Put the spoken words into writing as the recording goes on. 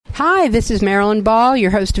Hi, this is Marilyn Ball,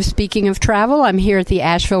 your host of Speaking of Travel. I'm here at the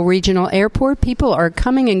Asheville Regional Airport. People are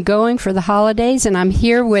coming and going for the holidays, and I'm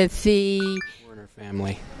here with the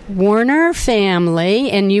Warner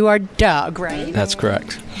family, and you are Doug, right? That's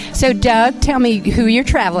correct. So, Doug, tell me who you're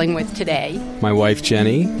traveling with today. My wife,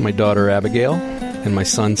 Jenny, my daughter, Abigail, and my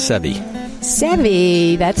son, Sebi.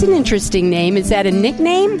 Sebi, that's an interesting name. Is that a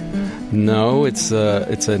nickname? No, it's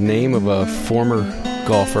a name of a former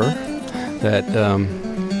golfer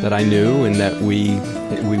that I knew and that we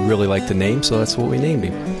really liked the name, so that's what we named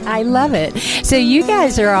him. I love it. So you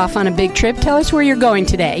guys are off on a big trip. Tell us where you're going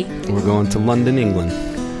today. We're going to London, England.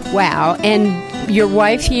 Wow. And your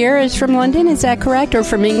wife here is from London, is that correct? Or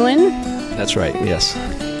from England? That's right, yes.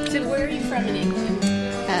 So where are you from in England?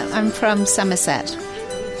 I'm from Somerset.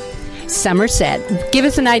 Somerset. Give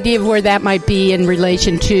us an idea of where that might be in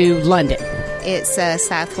relation to London. It's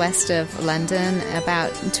southwest of London,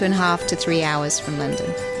 about 2.5 to 3 hours from London.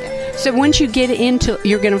 Yeah. So once you get into,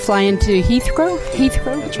 you're going to fly into Heathrow?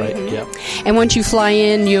 That's right, yep. And once you fly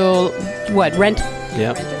in, you'll, rent?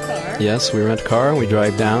 Yep. Rent a car? Yes, we rent a car and we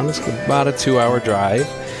drive down. It's about a 2-hour drive.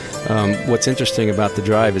 What's interesting about the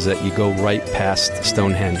drive is that you go right past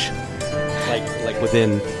Stonehenge, like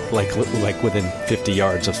within 50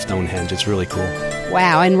 yards of Stonehenge. It's really cool.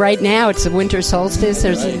 Wow, and right now it's the winter solstice.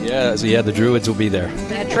 The Druids will be there.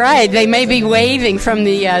 That's right. They may be waving from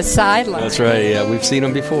the sideline. That's right, yeah. We've seen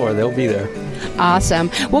them before. They'll be there. Awesome.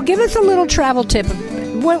 Well, give us a little travel tip.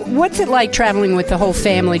 What's it like traveling with the whole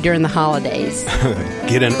family during the holidays?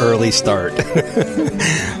 Get an early start.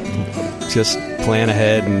 Just plan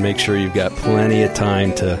ahead and make sure you've got plenty of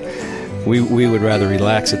time to... We would rather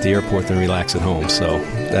relax at the airport than relax at home. So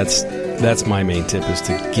that's my main tip, is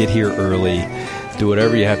to get here early, do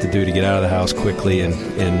whatever you have to do to get out of the house quickly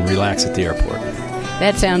and relax at the airport.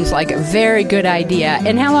 That sounds like a very good idea.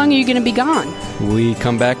 And how long are you going to be gone? We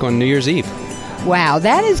come back on New Year's Eve. Wow,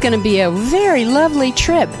 that is going to be a very lovely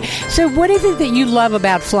trip. So what is it that you love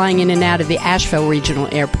about flying in and out of the Asheville Regional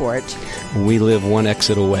Airport? We live one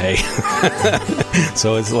exit away.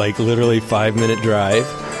 So it's like literally 5-minute drive.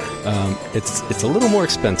 It's a little more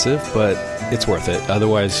expensive, but it's worth it.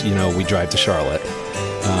 Otherwise, we drive to Charlotte,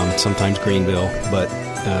 sometimes Greenville, but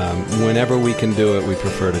whenever we can do it, we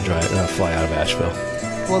prefer to fly out of Asheville.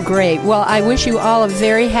 Well, great. Well, I wish you all a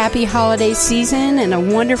very happy holiday season and a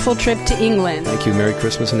wonderful trip to England. Thank you. Merry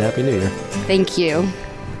Christmas and Happy New Year. Thank you.